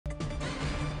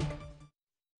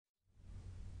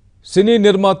సినీ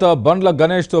నిర్మాత బండ్ల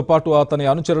గణేష్ తో పాటు అతని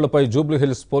అనుచరులపై జూబ్లీ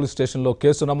హిల్స్ పోలీస్ స్టేషన్లో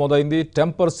కేసు నమోదైంది.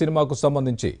 టెంపర్ సినిమాకు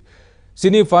సంబంధించి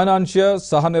సినీ ఫైనాన్షియర్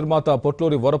సహ నిర్మాత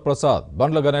పొట్లూరి వరప్రసాద్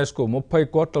బండ్ల గణేష్ కు 30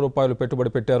 కోట్ల రూపాయలు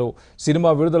పెట్టుబడి పెట్టారు.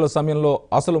 సినిమా విడుదల సమయంలో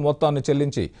అసలు మొత్తాన్ని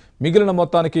చెల్లించి మిగిలిన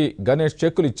మొత్తానికి గణేష్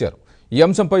చెక్కులు ఇచ్చారు. ఈ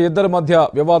అంశంపై ఇద్దరి మధ్య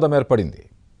వివాదం ఏర్పడింది.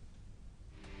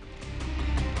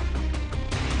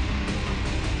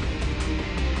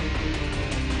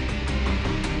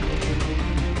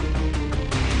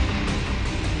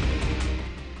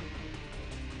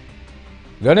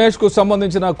 గణేష్ కు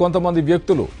సంబంధించిన కొంతమంది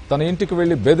వ్యక్తులు తన ఇంటికి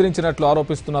వెళ్లి బెదిరించినట్లు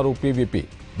ఆరోపిస్తున్నారు పీవీపీ.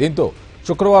 దీంతో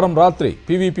శుక్రవారం రాత్రి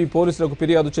పీవీపీ పోలీసులకు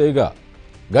ఫిర్యాదు చేయగా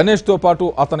గణేష్ తో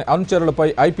పాటు అతని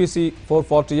అనుచరులపై ఐపీసీ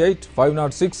 448,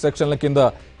 506 సెక్షన్ల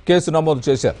కింద కేసు నమోదు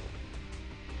చేశారు.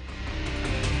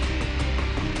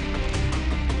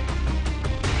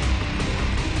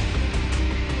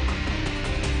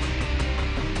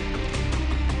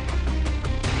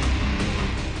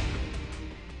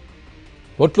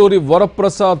 పొట్లూరి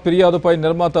వరప్రసాద్ ఫిర్యాదుపై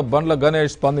నిర్మాత బండ్ల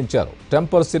గణేష్ స్పందించారు.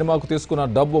 టెంపర్ సినిమాకు తీసుకున్న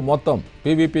డబ్బు మొత్తం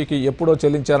పీవీపీకి ఎప్పుడో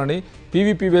చెల్లించారని,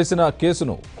 పీవీపీ వేసిన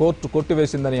కేసును కోర్టు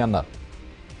కొట్టివేసిందని అన్నారు.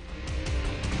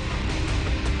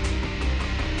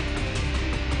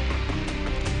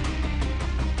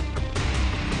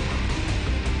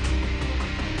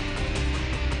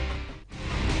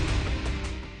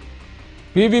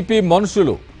 పీవీపీ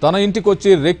మనుషులు తన ఇంటికొచ్చి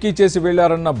రెక్కీ చేసి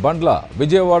వెళ్లారన్న బండ్ల,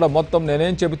 విజయవాడ మొత్తం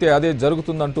నేనేం చెబితే అదే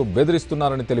జరుగుతుందంటూ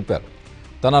బెదిరిస్తున్నారని తెలిపారు.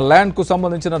 తన ల్యాండ్ కు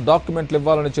సంబంధించిన డాక్యుమెంట్లు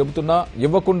ఇవ్వాలని చెబుతున్నా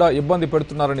ఇవ్వకుండా ఇబ్బంది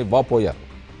పెడుతున్నారని వాపోయారు.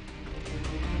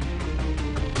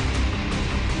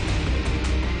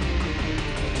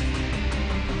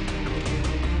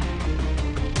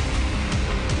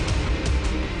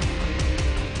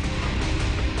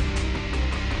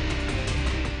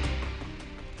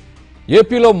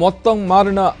 ఏపీలో మొత్తం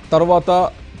మారిన తర్వాత,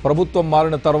 ప్రభుత్వం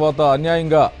మారిన తర్వాత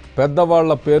అన్యాయంగా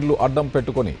పెద్దవాళ్ల పేర్లు అడ్డం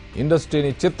పెట్టుకుని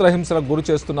ఇండస్ట్రీని చిత్రహింసలకు గురి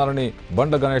చేస్తున్నారని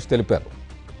బండ్ల గణేష్ తెలిపారు.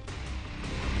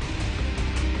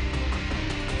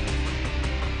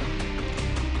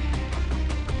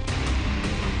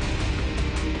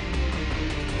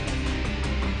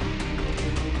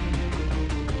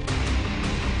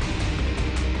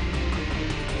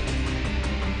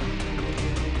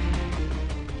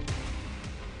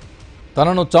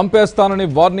 తనను చంపేస్తానని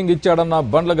వార్నింగ్ ఇచ్చాడన్న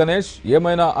బండ్ల గణేష్,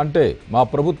 ఏమైనా అంటే మా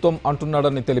ప్రభుత్వం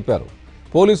అంటున్నాడని తెలిపారు.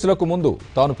 పోలీసులకు ముందు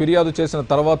తాను ఫిర్యాదు చేసిన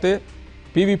తర్వాతే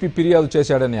పీవీపీ ఫిర్యాదు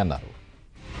చేశాడని అన్నారు.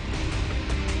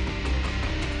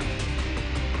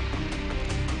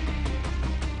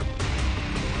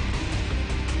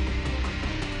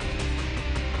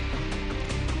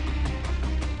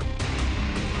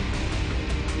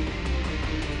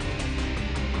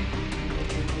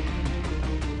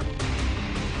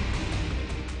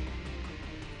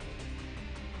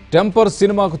 టెంపర్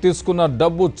సినిమాకు తీసుకున్న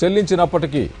డబ్బు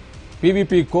చెల్లించినప్పటికీ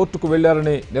పీవీపీ కోర్టుకు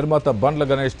వెళ్లారని నిర్మాత బండ్ల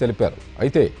గణేష్ తెలిపారు.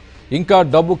 అయితే ఇంకా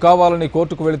డబ్బు కావాలని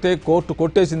కోర్టుకు వెళితే కోర్టు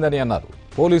కొట్టేసిందని అన్నారు.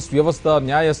 పోలీస్ వ్యవస్థ,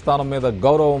 న్యాయస్థానం మీద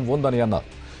గౌరవం ఉందని అన్నారు.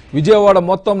 విజయవాడ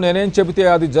మొత్తం నేనేం చెబితే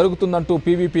అది జరుగుతుందంటూ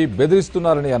పీవీపీ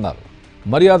బెదిరిస్తున్నారని అన్నారు.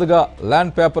 మర్యాదగా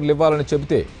ల్యాండ్ పేపర్లు ఇవ్వాలని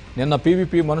చెబితే నిన్న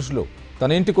పీవీపీ మనుషులు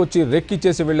తన ఇంటికొచ్చి రెక్కీ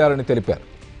చేసి వెళ్లారని తెలిపారు.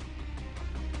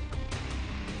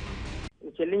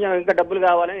 చెల్లించాం, ఇంకా డబ్బులు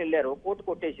కావాలని వెళ్ళారు, కోర్టు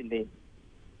కొట్టేసింది.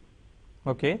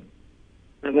 ఓకే,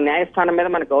 న్యాయస్థానం మీద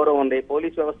మనకు గౌరవం ఉంది,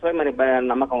 పోలీస్ వ్యవస్థపై మనకి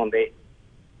నమ్మకం ఉంది.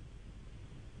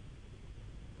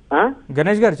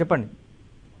 గణేష్ గారు చెప్పండి.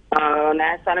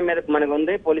 న్యాయస్థానం మీద మనకు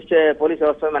ఉంది, పోలీస్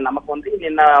వ్యవస్థపై మన నమ్మకం ఉంది.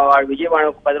 నిన్న విజయవాడ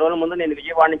 10 రోజుల ముందు నేను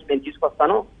విజయవాడ నుంచి నేను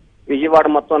తీసుకొస్తాను, విజయవాడ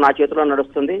మొత్తం నా చేతిలో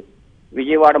నడుస్తుంది,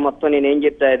 విజయవాడ మొత్తం నేను ఏం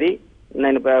చెప్తా అది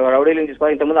నేను రౌడీలను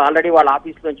తీసుకోవాలి. ఇంతకుముందు ఆల్రెడీ వాళ్ళ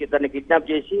ఆఫీస్ నుంచి ఇద్దరిని కిడ్నాప్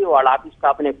చేసి వాళ్ళ ఆఫీస్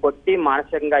స్టాఫ్ని కొట్టి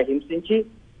మానసికంగా హింసించి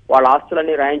వాళ్ళ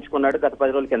ఆస్తులన్నీ రాయించుకున్నాడు గత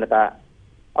 10 రోజుల కిందట.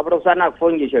 అప్పుడు ఒకసారి నాకు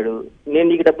ఫోన్ చేశాడు, నేను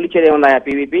నీకు డబ్బులు ఇచ్చేది ఏమన్నా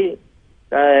పీవీపీ?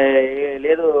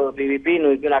 లేదు పీవీపీ,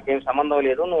 నువ్వు నాకేం సంబంధం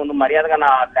లేదు, నువ్వు మర్యాదగా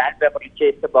నా ల్యాండ్ పేపర్లు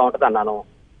ఇస్తే బాగుంటుంది అన్నాను.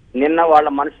 నిన్న వాళ్ళ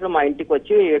మనుషులు మా ఇంటికి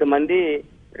వచ్చి 7 మంది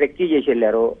రెక్కీ చేసి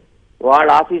వెళ్ళారు. వాళ్ళ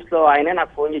ఆఫీస్లో ఆయనే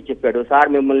నాకు ఫోన్ చేసి చెప్పాడు,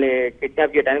 సార్ మిమ్మల్ని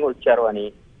కిడ్నాప్ చేయడానికి వచ్చారు అని.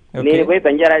 నేను పోయి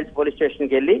బంజారాహిల్స్ పోలీస్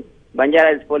స్టేషన్కి వెళ్ళి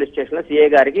బంజారాహిల్స్ పోలీస్ స్టేషన్లో సిఐ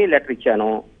గారికి లెటర్ ఇచ్చాను.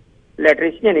 లెటర్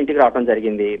ఇచ్చి నేను ఇంటికి రావడం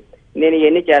జరిగింది. నేను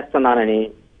ఇవన్నీ చేస్తున్నానని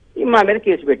మా మీద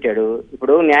కేసు పెట్టాడు.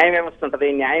 ఇప్పుడు న్యాయ వ్యవస్థ ఉంటుంది,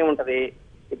 న్యాయం ఉంటుంది.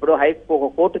 ఇప్పుడు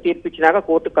కోర్టు తీర్పు ఇచ్చినాక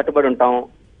కోర్టు కట్టుబడి ఉంటాం.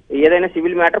 ఏదైనా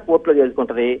సివిల్ మ్యాటర్ కోర్టులో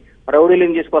తెలుసుకుంటుంది.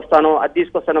 రౌడీలను తీసుకొస్తాను, అది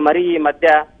తీసుకొస్తాను. మరి ఈ మధ్య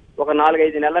ఒక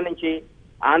 4-5 నెలల నుంచి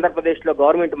ఆంధ్రప్రదేశ్లో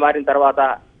గవర్నమెంట్ మారిన తర్వాత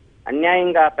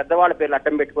అన్యాయంగా పెద్దవాళ్ళ పేర్లు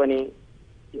అడ్డం పెట్టుకొని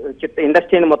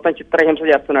ఇండస్ట్రీని మొత్తం చిత్రహింస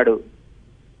చేస్తున్నాడు.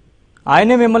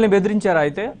 ఆయనే మిమ్మల్ని బెదిరించారా?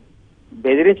 అయితే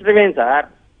బెదిరించడమే సార్,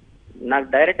 నాకు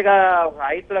డైరెక్ట్ గా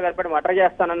ఆయుత్తులో కనపడి మర్డర్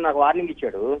చేస్తానని నాకు వార్నింగ్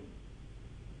ఇచ్చాడు.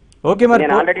 ఓకే, మరి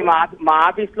నేను ఆల్రెడీ మా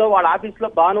ఆఫీస్లో వాళ్ళ ఆఫీస్లో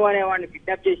భాను అనేవాడిని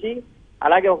కిడ్నాప్ చేసి,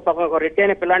 అలాగే ఒక రెడ్డి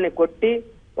అనే పిల్లాడిని కొట్టి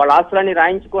వాళ్ళ ఆస్తులన్నీ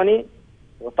రాయించుకొని,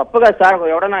 తప్పుగా సార్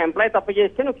ఎవడన్నా ఎంప్లాయీ తప్పు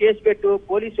చేస్తే నువ్వు కేసు పెట్టు,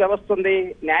 పోలీస్ వ్యవస్థ ఉంది,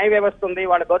 న్యాయ వ్యవస్థ ఉంది,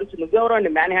 వాళ్ళ గురించి నువ్వెవరో అండి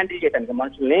మ్యాన్ హ్యాండిల్ చేయడానికి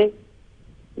మనుషుల్ని.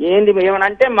 ఏంది ఏమని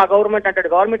అంటే మా గవర్నమెంట్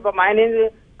అంటాడు. గవర్నమెంట్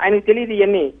ఆయనకి తెలియదు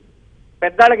ఇవన్నీ,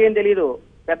 పెద్దాళ్ళకి ఏం తెలియదు.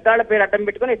 పెద్దాళ్ళ పేరు అడ్డం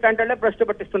పెట్టుకుని ఇట్లాంటి భ్రష్టు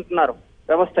పట్టిస్తుంటున్నారు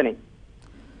వ్యవస్థని.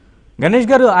 గణేష్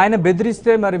గారు, ఆయన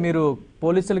బెదిరిస్తే మరి మీరు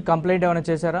పోలీసులకు కంప్లైంట్ ఏమైనా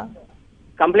చేశారా?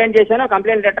 కంప్లైంట్ చేశాను,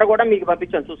 కంప్లైంట్ లెటర్ కూడా మీకు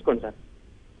పంపించాను, చూసుకోండి సార్.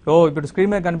 ఇప్పుడు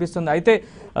స్క్రీన్ మీద కనిపిస్తుంది. అయితే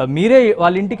మీరే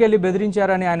వాళ్ళ ఇంటికి వెళ్ళి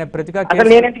బెదిరించారని ఆయన ప్రతిగా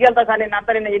అసలు నేను ఇంటికి వెళ్తా సార్. నేను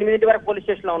అంతా 8 వరకు పోలీస్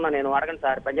స్టేషన్ లో ఉన్నా. నేను అడగండి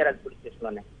సార్, బంజారాజ్ పోలీస్ స్టేషన్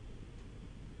లోనే.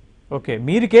 ఓకే,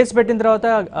 మీరు కేసు పెట్టిన తర్వాత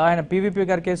ఆయన పీవీపీ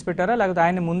గారు కేసు పెట్టారా, లేకపోతే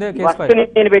ఆయన ముందే కేసు?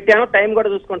 నేను పెట్టాను, టైం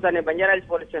కూడా చూసుకోండి సార్. నేను బంజారాజ్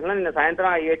పోలీస్ స్టేషన్ లో నిన్న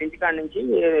సాయంత్రం 7 నుంచి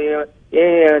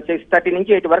 6:30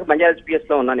 నుంచి 8 వరకు బంజారాజ్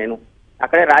పిఎస్ లో ఉన్నా. నేను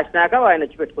అక్కడే రాసినాక ఆయన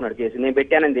వచ్చి పెట్టుకున్నాడు కేసు, నేను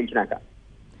పెట్టానని తెలిసినాక.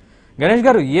 గణేష్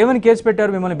గారు, ఏమని కేసు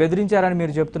పెట్టారు? మిమ్మల్ని బెదిరించారని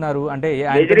మీరు చెప్తున్నారు. అంటే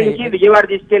బెదిరించి విజయవాడ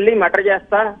తీసుకెళ్లి మర్డర్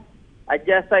చేస్తా, అది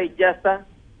చేస్తా, ఇది చేస్తా.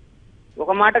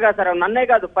 ఒక మాట కాదు సార్, నన్నే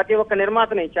కాదు ప్రతి ఒక్క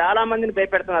నిర్మాతని చాలా మందిని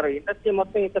భయపెడుతున్నారు. ఇండస్ట్రీ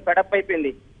మొత్తం ఇంత ఫెడప్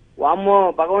అయిపోయింది. వామ్మో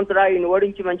భగవంతుడా, ఈయన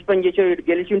ఓడించి మంచి పని చేసి ఇటు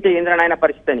గెలిచి ఉంటే ఏంద్రా నాయన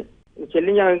పరిస్థితి అని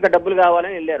చెల్లించ ఇంకా డబ్బులు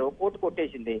కావాలని వెళ్ళారు. కోర్టు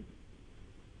కొట్టేసింది.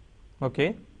 ఓకే,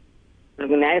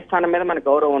 మనకు న్యాయస్థానం మీద మనకు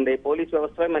గౌరవం ఉంది, పోలీస్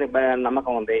వ్యవస్థపై మనకి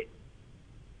నమ్మకం ఉంది.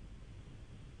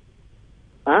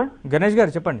 గణేష్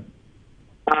గారు చెప్పండి.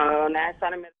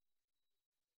 న్యాయస్థానం మీద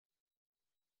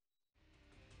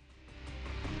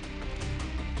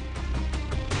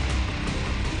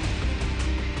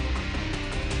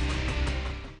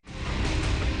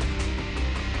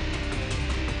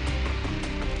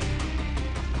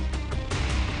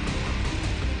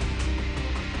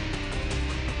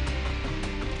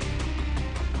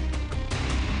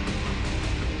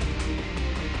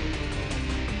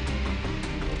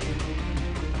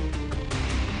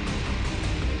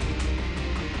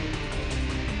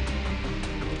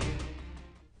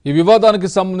ఈ వివాదానికి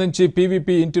సంబంధించి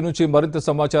పీవీపీ ఇంటి నుంచి మరింత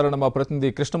సమాచారాన్ని మా ప్రతినిధి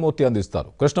కృష్ణమూర్తి అందిస్తారు.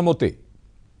 కృష్ణమూర్తి,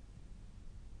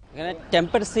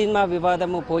 టెంపర్ సినిమా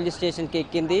వివాదము పోలీస్ స్టేషన్కి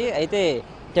ఎక్కింది. అయితే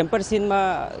టెంపర్ సినిమా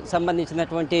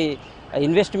సంబంధించినటువంటి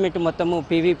ఇన్వెస్ట్మెంట్ మొత్తము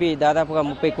పీవీపీ దాదాపుగా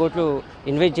 30 కోట్లు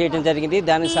ఇన్వెస్ట్ చేయడం జరిగింది.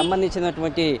 దానికి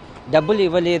సంబంధించినటువంటి డబ్బులు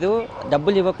ఇవ్వలేదు.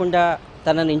 డబ్బులు ఇవ్వకుండా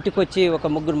తనను ఇంటికి వచ్చి ఒక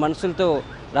 3 మనుషులతో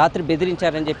రాత్రి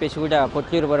బెదిరించారని చెప్పేసి కూడా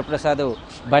పొట్లూరు వరప్రసాద్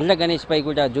బండ్ల గణేష్ పై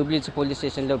కూడా జూబ్లీహిల్స్ పోలీస్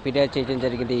స్టేషన్లో ఫిర్యాదు చేయడం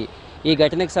జరిగింది. ఈ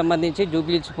ఘటనకు సంబంధించి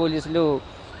జూబ్లీహిల్స్ పోలీసులు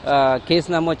కేసు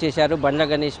నమోదు చేశారు బండ్ల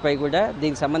గణేష్ పై కూడా.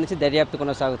 దీనికి సంబంధించి దర్యాప్తు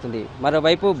కొనసాగుతుంది.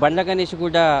 మరోవైపు బండ్ల గణేష్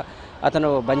కూడా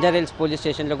అతను బంజారాహిల్స్ పోలీస్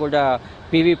స్టేషన్లో కూడా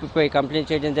పీవీపీపై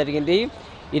కంప్లైంట్ చేయడం జరిగింది.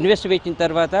 ఇన్వెస్ట్ పెట్టిన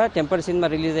తర్వాత టెంపర్ సినిమా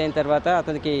రిలీజ్ అయిన తర్వాత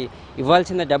అతనికి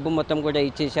ఇవ్వాల్సిన డబ్బు మొత్తం కూడా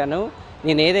ఇచ్చేశాను.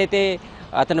 నేను ఏదైతే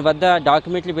అతని వద్ద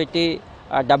డాక్యుమెంట్లు పెట్టి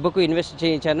ఆ డబ్బుకు ఇన్వెస్ట్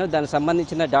చేయించాను, దానికి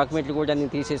సంబంధించిన డాక్యుమెంట్లు కూడా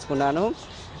నేను తీసేసుకున్నాను.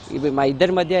 ఇవి మా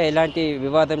ఇద్దరి మధ్య ఎలాంటి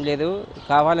వివాదం లేదు,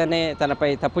 కావాలనే తనపై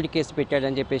తప్పుడు కేసు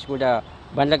పెట్టాడని చెప్పేసి కూడా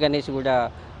బండ్ల గణేష్ కూడా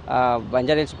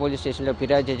బంజారాహిల్స్ పోలీస్ స్టేషన్లో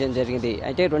ఫిర్యాదు చేయడం జరిగింది.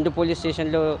 అయితే 2 పోలీస్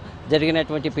స్టేషన్లో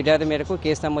జరిగినటువంటి ఫిర్యాదు మేరకు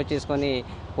కేసు నమోదు చేసుకొని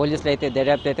పోలీసులు అయితే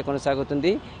దర్యాప్తు అయితే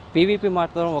కొనసాగుతుంది. పీవీపీ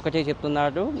మాత్రం ఒకటే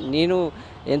చెప్తున్నాడు, నేను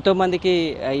ఎంతోమందికి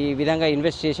ఈ విధంగా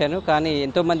ఇన్వెస్ట్ చేశాను, కానీ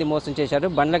ఎంతోమంది మోసం చేశారు.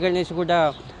 బండ్ల గణేష్ కూడా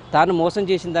తాను మోసం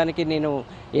చేసిన దానికి నేను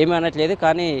ఏమీ అనట్లేదు,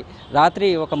 కానీ రాత్రి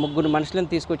ఒక 3 మనుషులను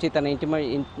తీసుకొచ్చి తన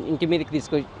ఇంటి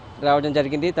మీదకి రావడం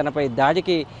జరిగింది. తనపై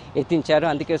దాడికి ఎత్తించారు,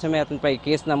 అందుకోసమే అతనిపై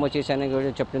కేసు నమోదు చేశానని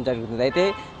కూడా చెప్పడం జరుగుతుంది. అయితే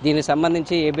దీనికి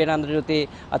సంబంధించి ఏబిఎన్ ఆంధ్రజ్యోతి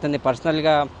అతన్ని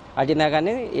పర్సనల్గా అడిగినా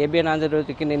కానీ ఏబిఎన్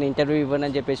ఆంధ్రజ్యోతికి నేను ఇంటర్వ్యూ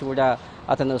ఇవ్వనని చెప్పేసి కూడా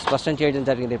అతను స్పష్టం చేయడం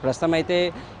జరిగింది. ప్రస్తుతం అయితే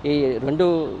ఈ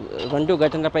రెండు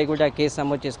ఘటనలపై కూడా కేసు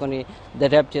నమోదు చేసుకొని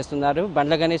దర్యాప్తు చేస్తున్నారు.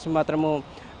 బండ్ల గణేష్ మాత్రము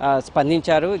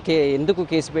స్పందించారు, ఎందుకు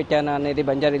కేసు పెట్టాను అనేది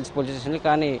బంజారాహిల్స్ పోలీస్ స్టేషన్లో.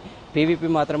 కానీ పీవీపీ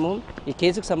మాత్రము ఈ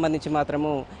కేసుకు సంబంధించి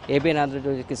మాత్రము ఏబిఎన్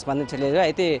ఆంధ్రజ్యోతికి స్పందించలేదు.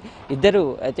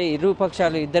 అయితే ఇరు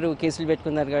పక్షాలు ఇద్దరు కేసులు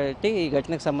పెట్టుకున్నారు కాబట్టి ఈ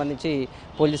ఘటనకు సంబంధించి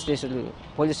పోలీస్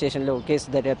స్టేషన్లో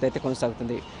కేసు దర్యాప్తు అయితే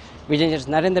కొనసాగుతుంది. విజయ్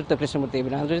నరేందర్తో కృష్ణమూర్తి,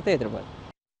 ABN ఆంధ్రజ్యోతి, హైదరాబాద్.